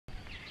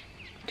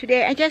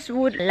Today I just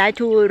would like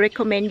to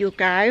recommend you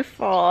guys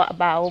for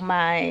about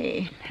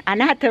my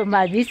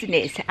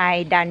business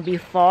I done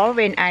before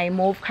when I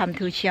moved come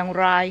to Chiang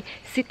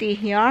city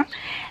here,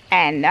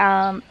 and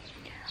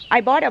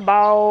I bought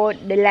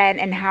about the land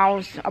and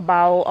house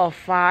about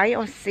 5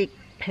 or 6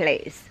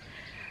 place,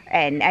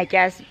 and I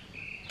just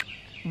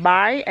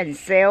buy and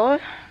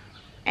sell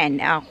and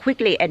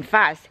quickly and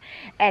fast.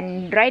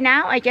 And right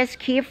now I just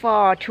keep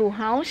for 2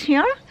 house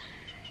here.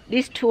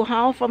 This 2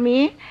 house for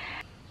me,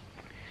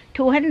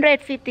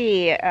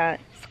 250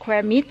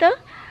 square meter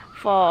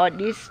for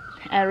this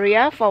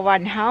area for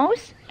 1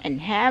 house, and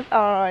have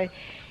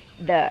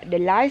the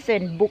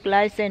license, book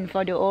license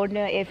for the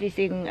owner,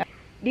 everything.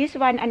 This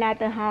one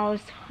another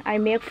house I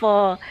make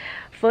for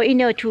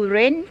foreigner to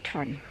rent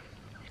on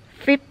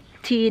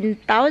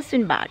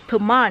 15,000 baht per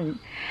month.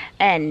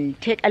 And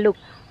take a look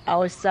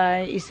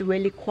outside, it's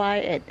very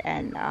quiet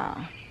and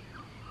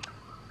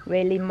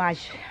very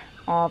much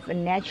of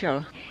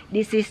nature.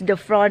 This is the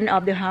front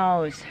of the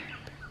house,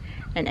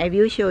 and I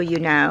will show you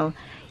now.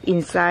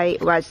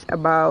 Inside was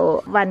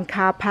about 1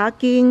 car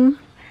parking.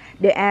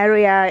 The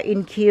area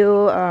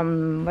include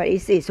what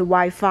is this,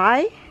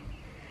 Wi-Fi,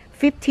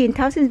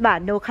 15,000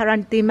 baht, no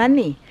guarantee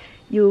money.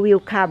 You will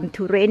come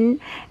to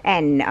rent,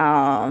 and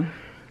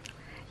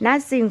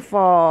nothing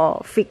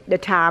for fix the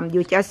time,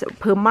 you just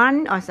per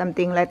month or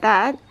something like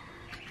that.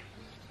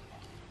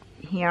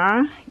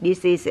 Here,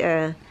 this is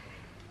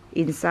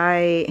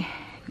inside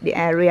the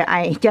area.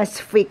 I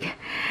just fix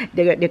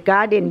the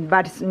garden,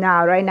 but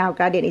right now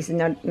garden is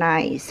not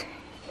nice.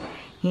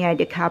 Here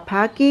the car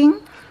parking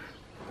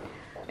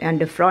and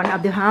the front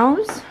of the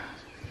house.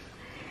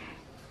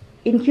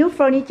 Include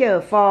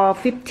furniture for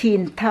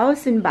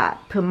 15,000 baht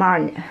per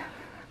month.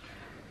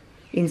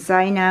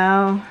 Inside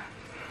now,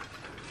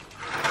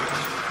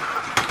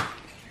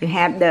 we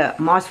have the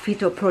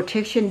mosquito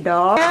protection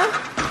door,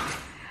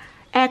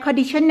 air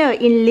conditioner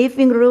in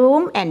living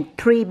room, and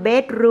 3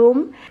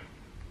 bedroom.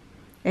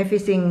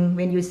 Everything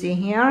when you see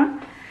here,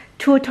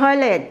 2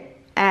 toilet,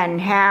 and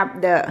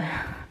have the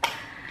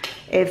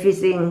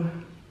everything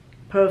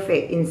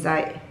perfect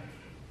inside.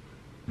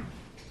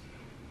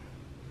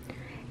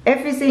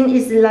 Everything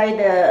is like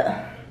the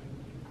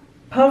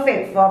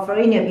perfect for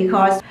foreigner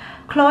because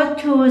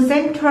close to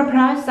Central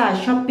Plaza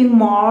shopping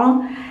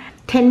mall,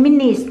 10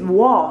 minutes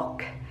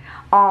walk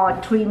or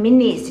 3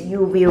 minutes you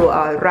will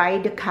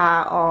ride the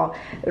car or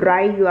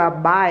ride your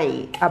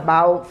bike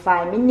about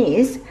 5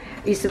 minutes.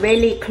 It's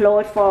really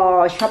close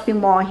for shopping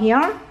mall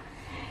here.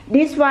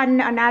 This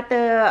one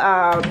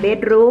another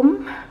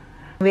bedroom,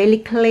 very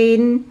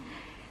clean.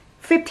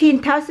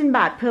 15,000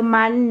 baht per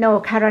month, no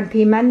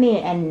guarantee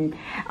money, and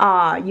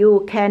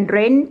you can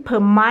rent per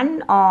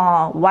month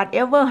or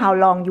whatever how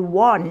long you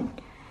want.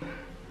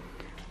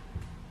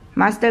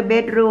 Master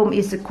bedroom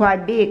is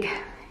quite big.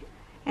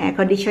 Air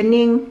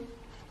conditioning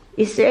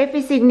is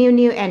everything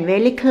new and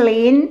very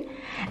clean,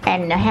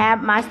 and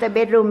have master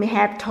bedroom,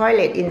 have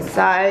toilet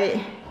inside,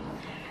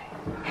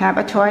 have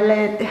a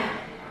toilet,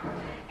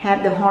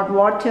 have the hot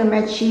water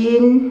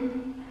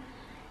machine.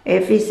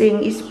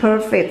 Everything is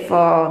perfect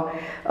for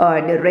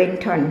the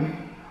rental.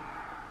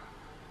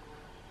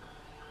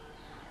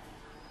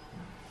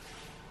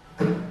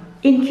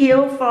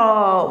 Include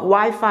for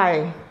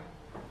Wi-Fi.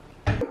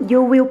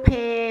 You will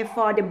pay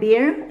for the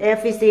bill,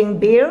 everything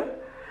bill,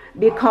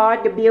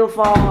 because the bill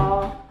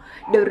for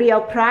the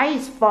real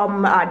price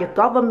from the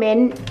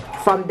government,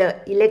 from the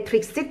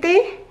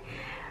electricity,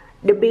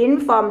 the bill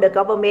from the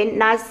government,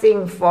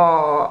 nothing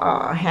for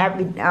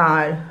having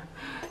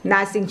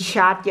nothing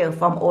charge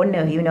from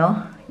owner, you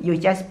know. You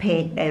just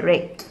pay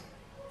direct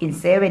in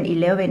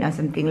 7-Eleven or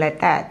something like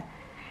that.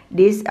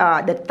 This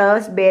the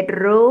 3rd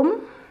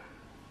bedroom,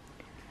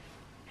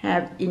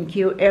 have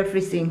include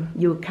everything.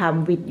 You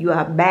come with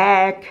your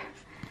bag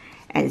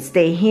and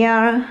stay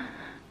here.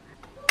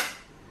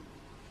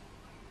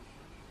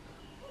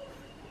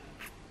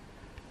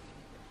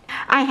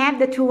 I have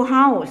the 2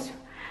 house,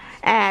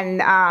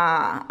 and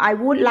I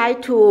would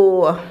like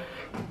to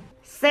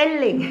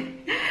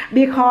selling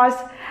because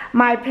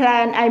my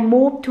plan, I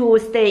move to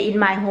stay in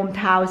my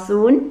hometown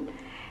soon.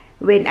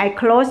 When I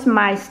close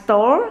my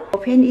store,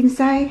 open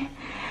inside,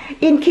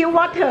 include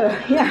water,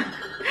 yeah,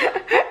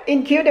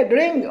 include the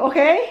drink,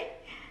 okay?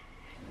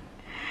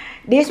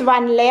 This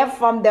one left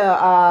from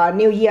the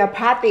New Year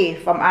party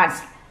from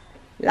us,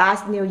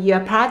 last New Year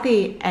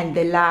party and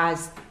the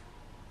last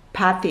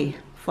party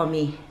for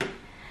me.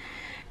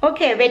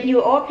 Okay, when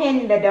you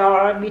open the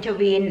door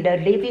between the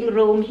living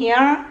room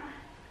here,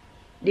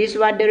 this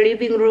was the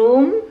living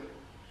room,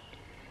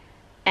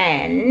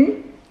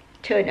 and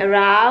turn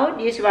around,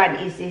 this one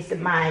is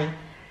my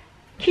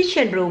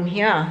kitchen room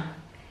here.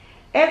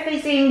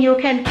 Everything you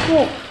can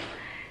cook.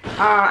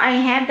 I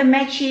have the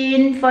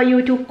machine for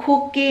you to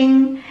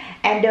cooking,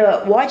 and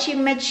the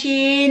washing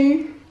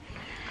machine,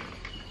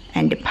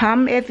 and the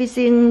pump,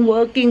 everything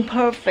working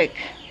perfect.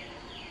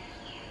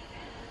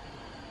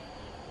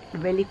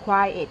 Very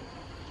quiet.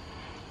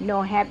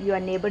 No have your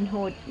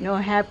neighborhood, no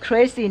have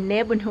crazy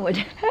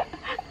neighborhood.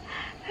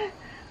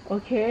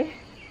 Okay.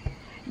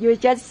 You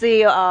just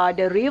see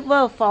the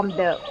river from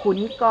the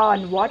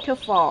Khun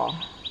waterfall.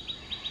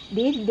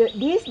 This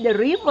the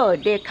river.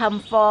 They come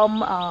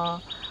from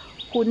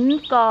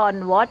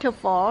Khun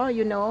waterfall.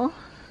 You know,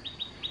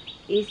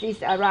 it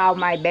is around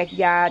my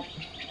backyard.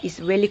 It's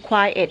really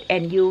quiet,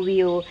 and you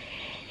will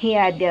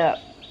hear the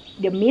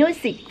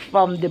music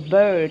from the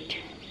bird.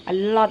 A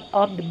lot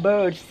of the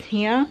birds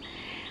here.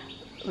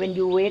 When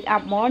you wake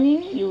up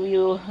morning, you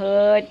will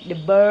hear the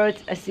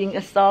birds sing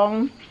a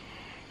song.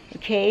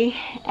 Okay,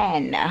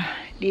 and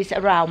this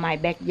around my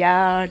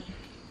backyard.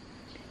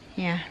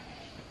 Yeah.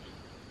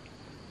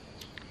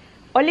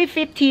 Only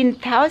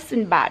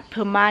 15,000 baht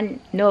per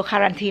month, no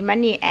guarantee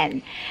money,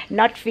 and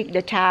not fix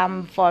the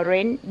time for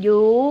rent.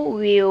 You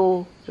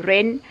will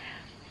rent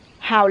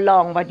how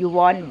long what you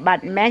want,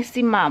 but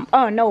maximum,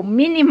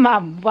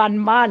 minimum 1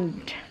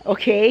 month.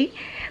 Okay,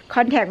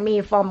 contact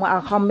me from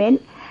a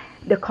comment.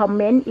 The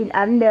comment in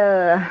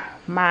under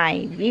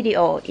my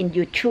video in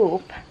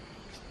YouTube.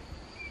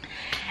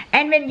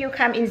 And when you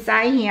come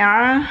inside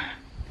here,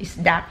 it's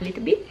dark a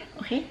little bit.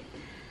 Okay,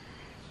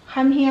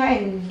 come here,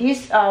 and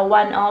this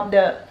one of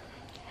the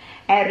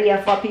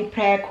area for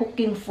prepare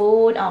cooking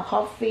food or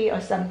coffee or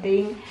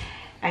something.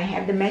 I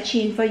have the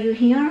machine for you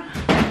here.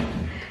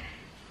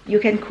 You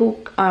can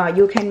cook.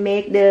 You can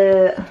make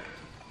the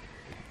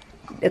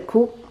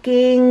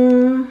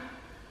cooking.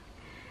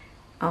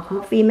 A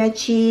coffee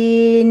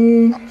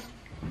machine,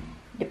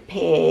 the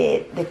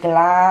plate, the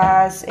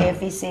glass,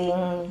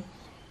 everything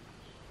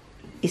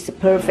is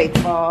perfect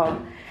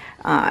for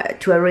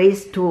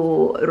tourists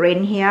to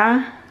rent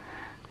here.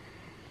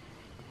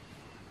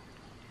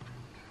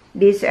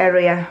 This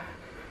area.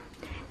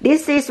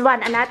 This is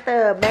one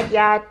another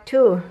backyard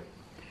too.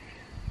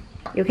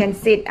 You can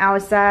sit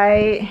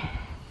outside.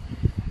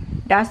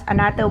 That's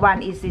another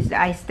one. Is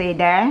I stay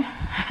there.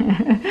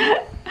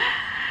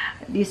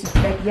 This is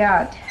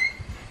backyard.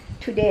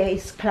 Today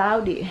is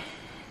cloudy,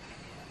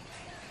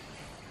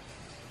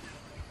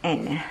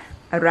 and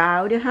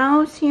around the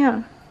house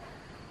here.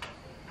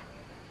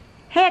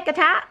 Hey,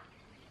 Kata.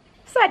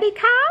 Sawasdee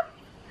krap.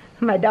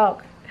 My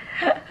dog.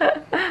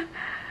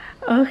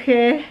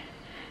 Okay.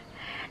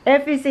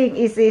 Everything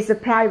is a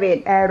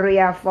private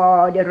area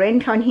for the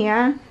rent on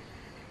here,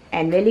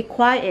 and very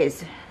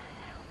quiet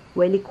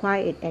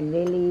and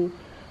very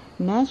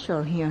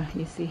natural here.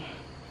 You see.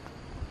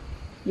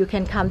 You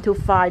can come to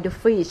find the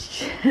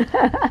fish.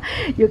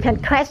 You can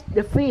catch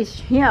the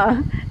fish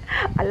here.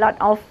 A lot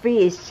of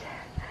fish.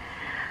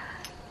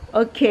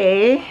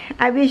 Okay,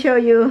 I will show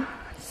you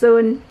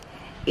soon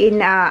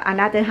in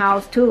another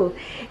house too.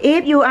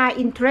 If you are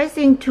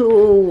interested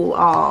to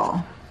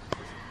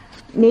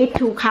need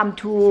to come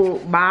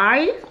to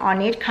buy or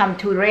need come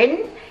to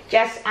rent,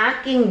 just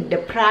asking the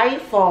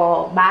price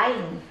for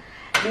buying,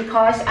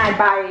 because I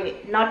buy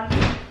not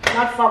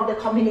from the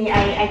company.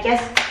 I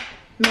just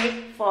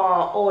make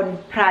for own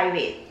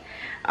private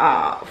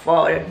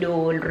for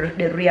do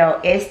the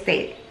real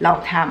estate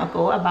long time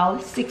ago,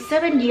 about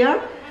 6-7 years.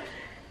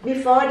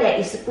 Before that,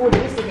 it's good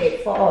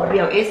business for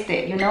real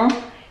estate. You know,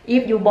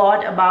 if you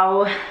bought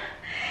about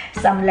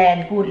some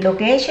land, good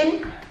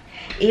location.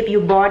 If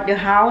you bought the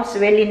house,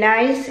 very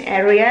nice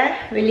area,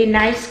 really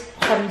nice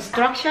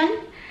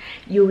construction,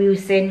 you will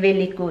send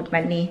very good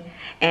money.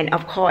 And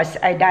of course,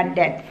 I done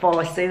that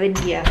for 7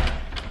 years.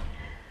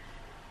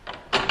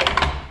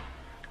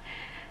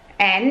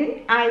 And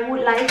I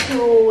would like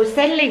to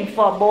selling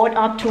for both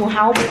of two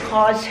house,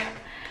 because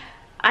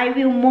I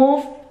will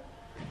move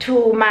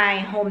to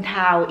my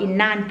hometown in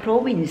Nan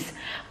province,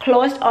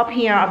 close up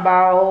here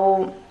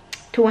about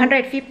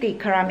 250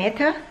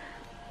 kilometers.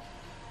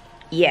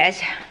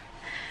 Yes,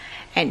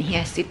 and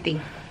here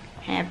sitting,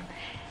 have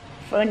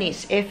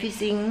furnished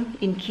everything,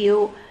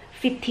 include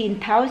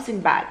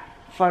 15,000 baht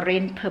for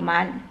rent per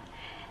month.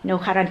 No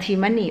guarantee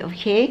money,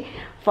 okay?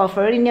 For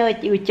foreigner,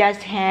 you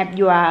just have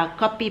your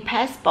copy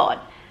passport,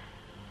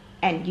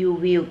 and you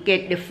will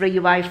get the free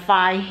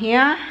Wi-Fi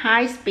here,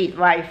 high-speed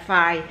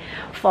Wi-Fi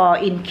for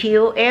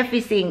include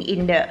everything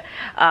in the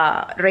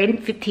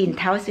rent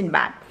 15,000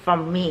 baht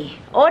from me.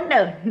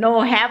 Owner,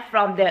 no help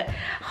from the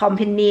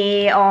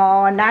company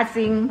or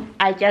nothing.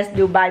 I just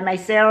do by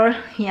myself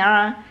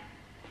here.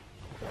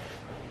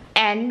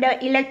 And the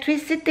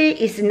electricity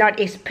is not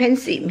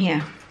expensive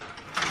here.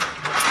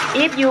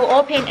 If you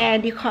open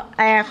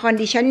air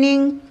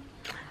conditioning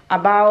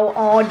about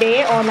all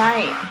day, all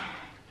night,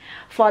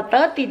 for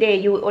 30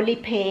 days you only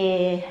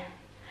pay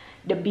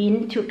the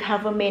bill to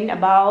government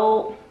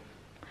about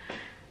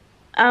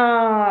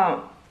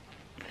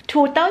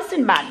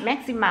 2,000 baht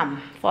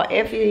maximum for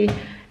every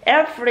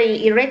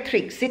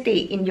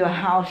electricity in your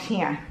house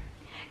here.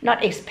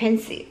 Not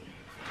expensive.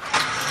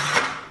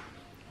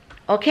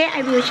 Okay,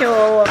 I will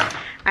show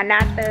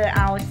another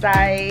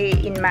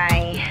outside in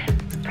my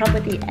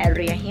property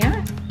area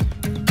here.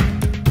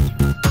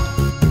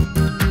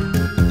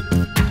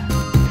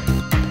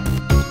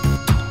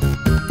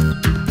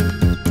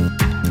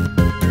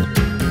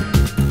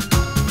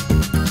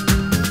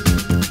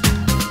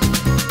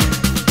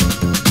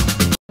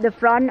 The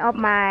front of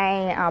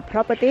my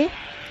property,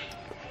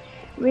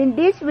 When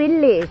this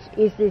village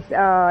is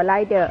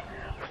like the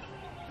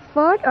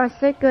first or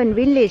second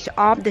village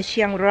of the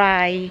Chiang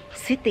Rai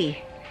city.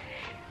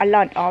 A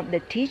lot of the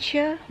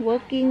teacher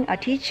working, a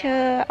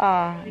teacher,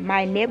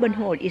 my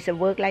neighborhood is a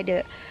work like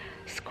the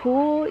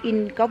school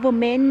in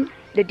government.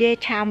 The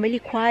daytime really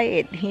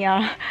quiet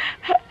here,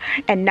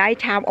 and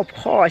nighttime of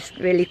course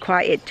really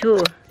quiet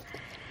too.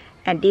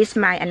 And this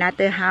my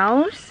another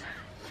house.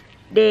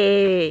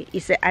 There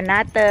is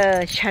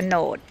another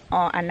channel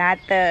or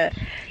another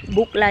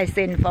book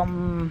license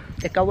from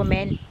the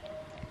government.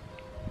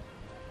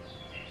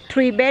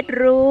 3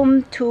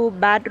 bedroom, 2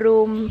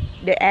 bathroom.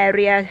 The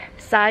area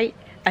size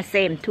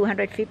same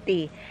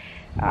 250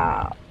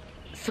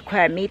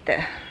 square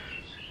meter,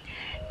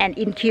 and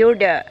include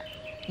the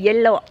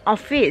yellow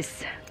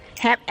office.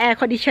 Have air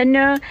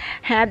conditioner,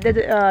 have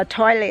the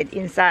toilet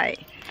inside.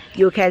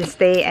 You can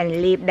stay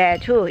and live there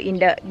too in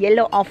the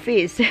yellow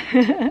office.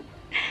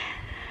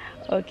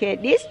 Okay,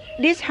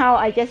 this how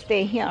I just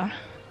stay here.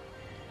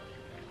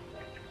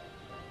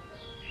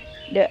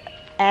 The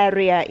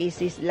area is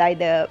like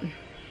the.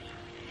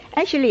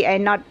 Actually, I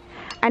not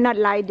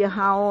like the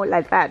house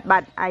like that,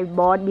 but I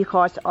bought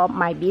because of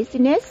my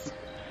business.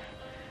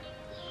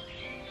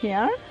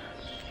 Here.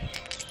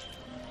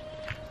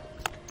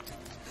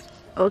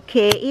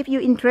 Okay, if you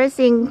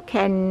interesting,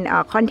 can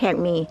contact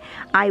me.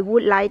 I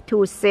would like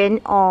to send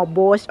or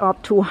both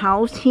of 2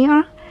 house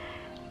here.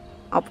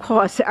 Of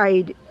course,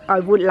 I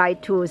would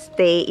like to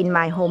stay in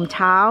my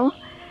hometown.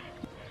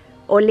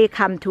 Only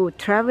come to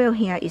travel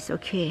here is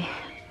okay.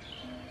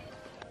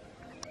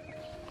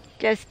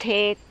 Just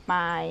take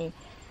my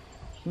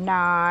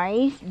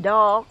nice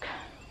dog.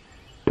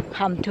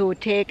 Come to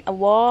take a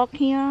walk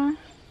here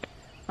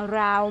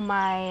around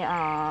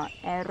my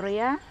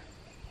area.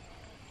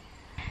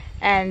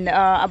 And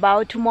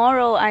about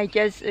tomorrow, I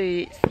just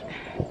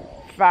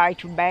fly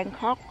to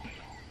Bangkok.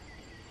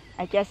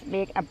 I just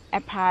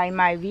apply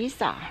my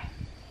visa.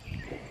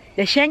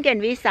 The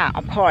Schengen visa,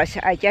 of course,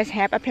 I just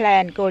have a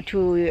plan go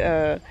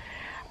to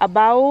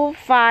about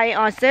 5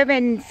 or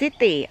 7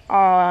 city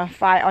or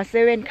 5 or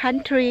 7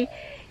 country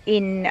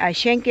in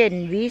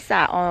Schengen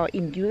visa or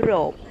in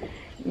Europe.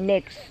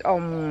 Next,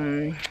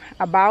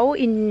 about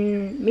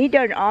in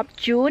middle of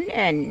June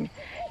and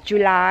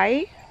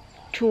July,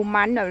 2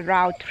 months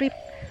around trip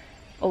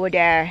over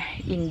there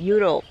in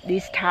Europe.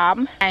 This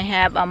time I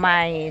have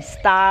my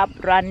staff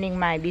running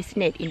my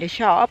business in the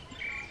shop.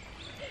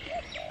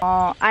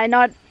 I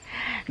not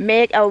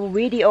make a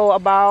video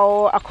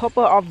about a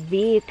couple of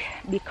weeks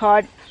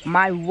because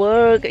my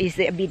work is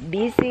a bit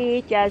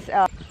busy. Just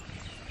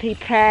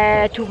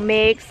prepare to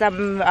make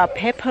some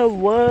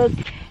paperwork.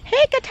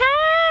 Hey,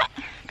 Kata!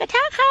 Kata,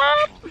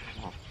 come!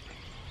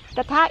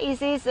 Kata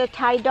is a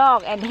Thai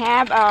dog and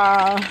have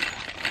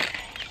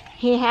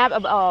he have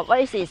what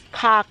is this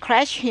car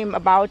crash him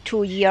about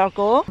 2 years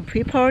ago.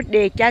 People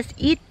they just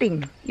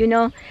eating,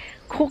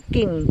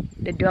 cooking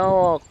the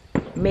dog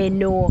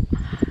menu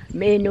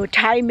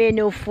Thai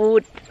menu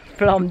food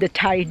from the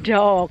Thai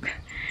dog.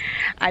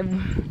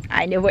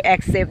 I never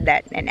accept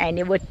that, and I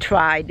never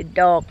try the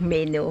dog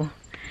menu.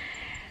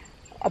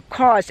 Of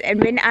course,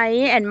 and when I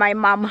and my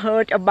mom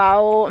heard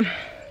about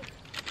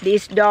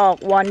this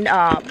dog, one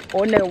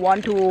owner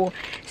want to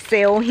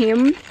sell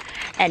him,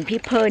 and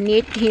people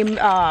need him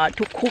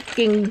to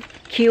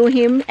kill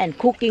him and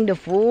cooking the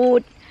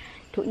food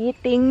to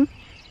eating.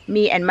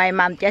 Me and my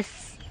mom just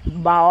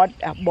bought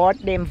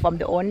them from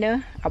the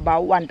owner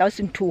about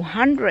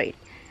 1,200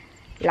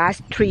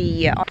 last 3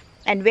 years.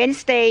 And when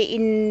stay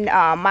in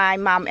my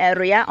mom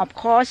area, of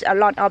course, a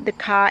lot of the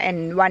car.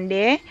 And one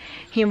day,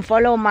 him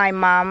follow my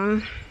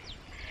mom,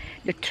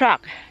 the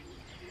truck,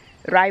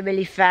 ride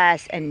very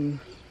fast and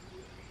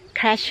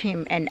crash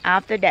him. And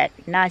after that,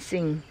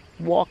 nothing.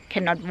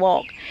 Cannot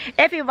walk.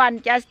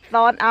 Everyone just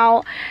thought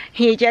out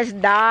he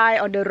just died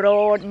on the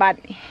road, but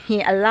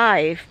he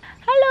alive.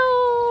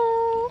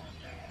 Hello.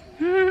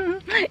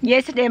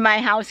 Yesterday my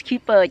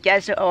housekeeper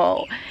just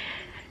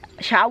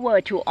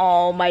shower to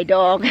all my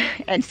dog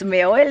and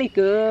smell really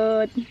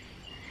good.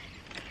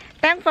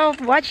 Thanks for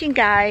watching,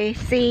 guys.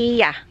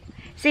 See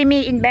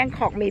me in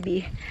Bangkok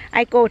maybe.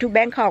 I go to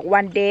Bangkok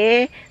one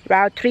day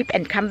round trip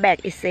and come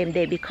back is same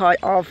day because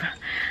of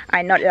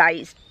I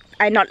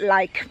not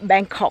like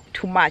Bangkok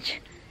too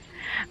much.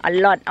 A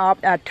lot of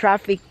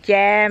traffic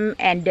jam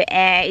and the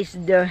air is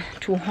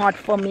too hot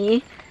for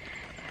me.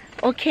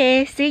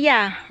 Okay, see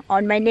ya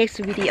on my next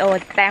video.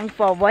 Thanks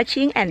for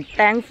watching and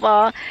thanks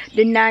for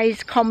the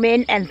nice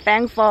comment and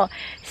thanks for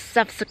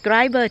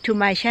subscriber to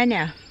my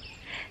channel.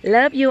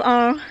 Love you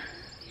all.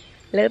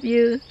 Love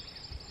you.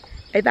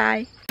 Bye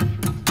bye.